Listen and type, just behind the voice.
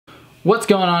What's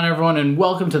going on, everyone, and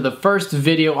welcome to the first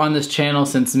video on this channel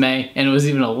since May, and it was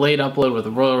even a late upload with the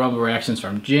Royal Rumble reactions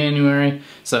from January,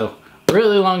 so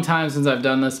really long time since I've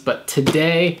done this. But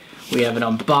today we have an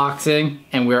unboxing,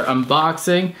 and we're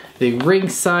unboxing the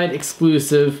Ringside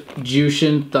exclusive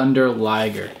Jushin Thunder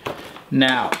Liger.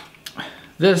 Now,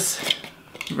 this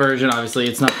version, obviously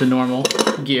it's not the normal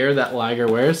gear that Liger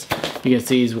wears. You can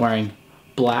see he's wearing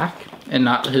black and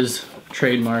not his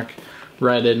trademark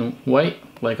red and white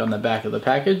like on the back of the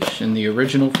package in the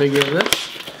original figure of this.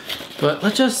 But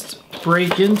let's just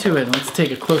break into it and let's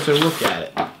take a closer look at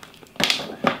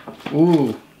it.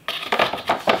 Ooh.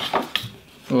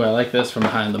 Ooh, I like this from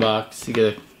behind the box. You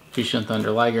get a Jushin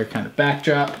Thunder Liger kind of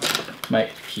backdrop.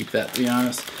 Might keep that, to be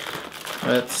honest.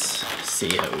 Let's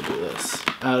see how we do this.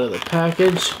 Out of the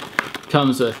package,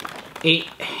 comes with 8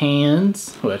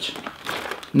 hands, which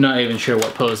I'm not even sure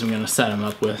what pose I'm going to set them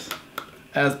up with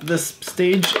at this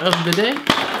stage of the day.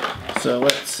 So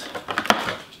let's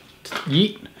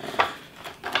yeet.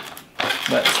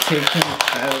 Let's take him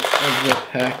out of the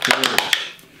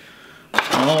package.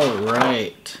 All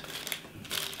right.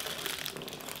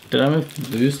 Did I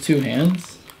lose 2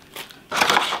 hands?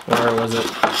 Or was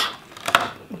it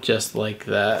just like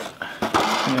that?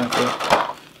 I'm gonna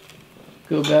have to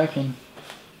go back and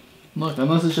look,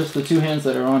 unless it's just the 2 hands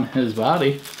that are on his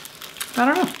body.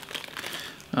 I don't know.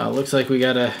 Looks like we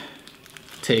gotta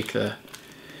take the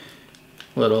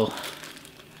little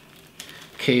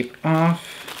cape off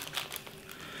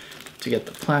to get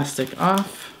the plastic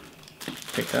off.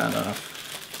 Take that off.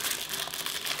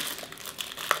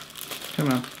 Come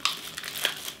on.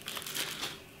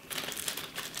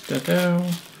 Da-do.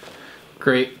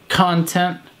 Great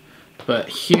content, but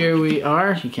here we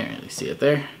are. You can't really see it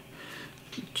there.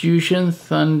 Jushin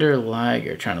Thunder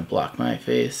Liger, trying to block my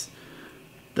face.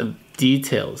 The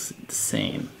detail's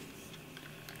insane.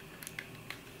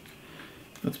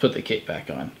 Let's put the cape back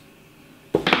on.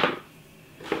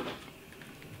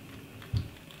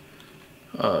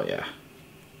 Oh yeah.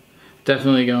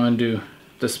 Definitely going to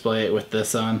display it with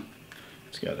this on.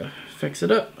 Just gotta fix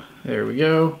it up. There we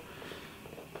go.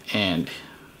 And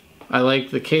I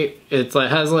like the cape. It's like,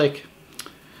 has like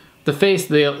the face,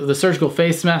 the surgical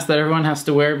face mask that everyone has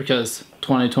to wear because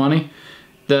 2020.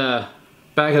 The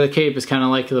back of the cape is kind of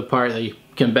like the part that you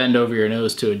can bend over your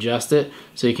nose to adjust it,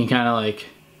 so you can kind of like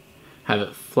have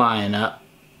it flying up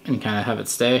and kind of have it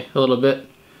stay a little bit.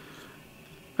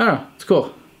 I don't know, it's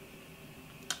cool.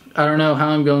 I don't know how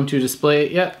I'm going to display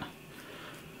it yet,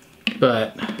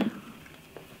 but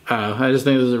I just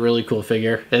think this is a really cool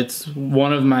figure. It's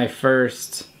one of my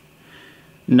first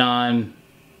non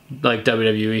like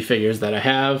WWE figures that I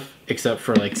have, except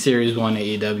for like Series 1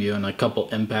 AEW and a couple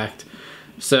Impact.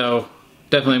 So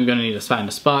definitely I'm going to need to find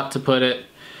a spot to put it,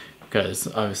 because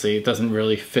obviously it doesn't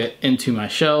really fit into my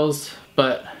shelves.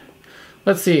 But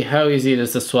let's see, how easy it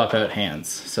is to swap out hands.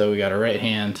 So we got a right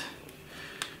hand.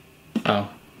 Oh,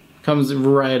 comes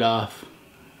right off.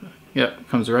 Yep,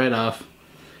 comes right off.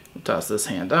 We'll toss this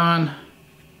hand on.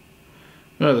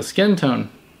 Oh, the skin tone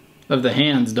of the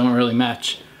hands don't really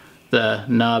match the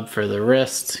knob for the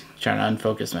wrist. Trying to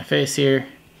unfocus my face here.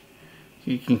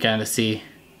 You can kind of see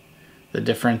the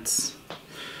difference.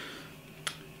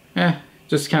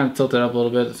 Just kind of tilt it up a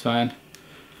little bit, it's fine.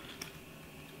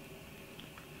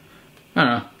 I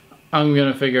don't know. I'm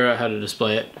gonna figure out how to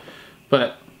display it.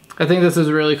 But I think this is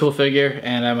a really cool figure,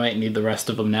 and I might need the rest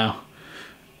of them now.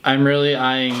 I'm really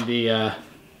eyeing the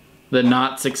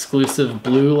Knott's exclusive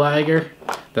blue Liger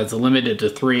that's limited to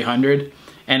 300.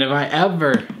 And if I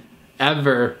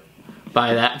ever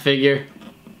buy that figure,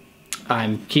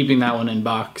 I'm keeping that one in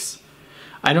box.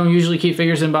 I don't usually keep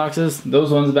figures in boxes.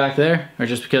 Those ones back there are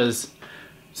just because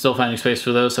I'm still finding space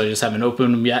for those, so I just haven't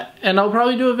opened them yet. And I'll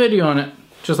probably do a video on it.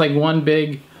 Just like one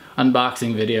big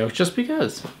unboxing video, just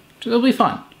because. It'll be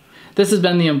fun. This has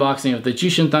been the unboxing of the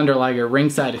Jushin Thunder Liger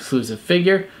Ringside exclusive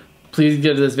figure. Please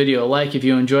give this video a like if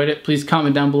you enjoyed it. Please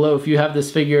comment down below if you have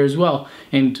this figure as well.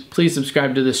 And please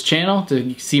subscribe to this channel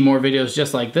to see more videos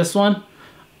just like this one.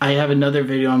 I have another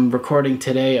video I'm recording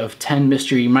today of 10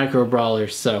 mystery micro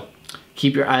brawlers, so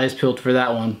keep your eyes peeled for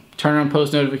that one. Turn on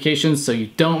post notifications so you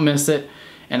don't miss it,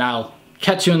 and I'll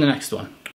catch you in the next one.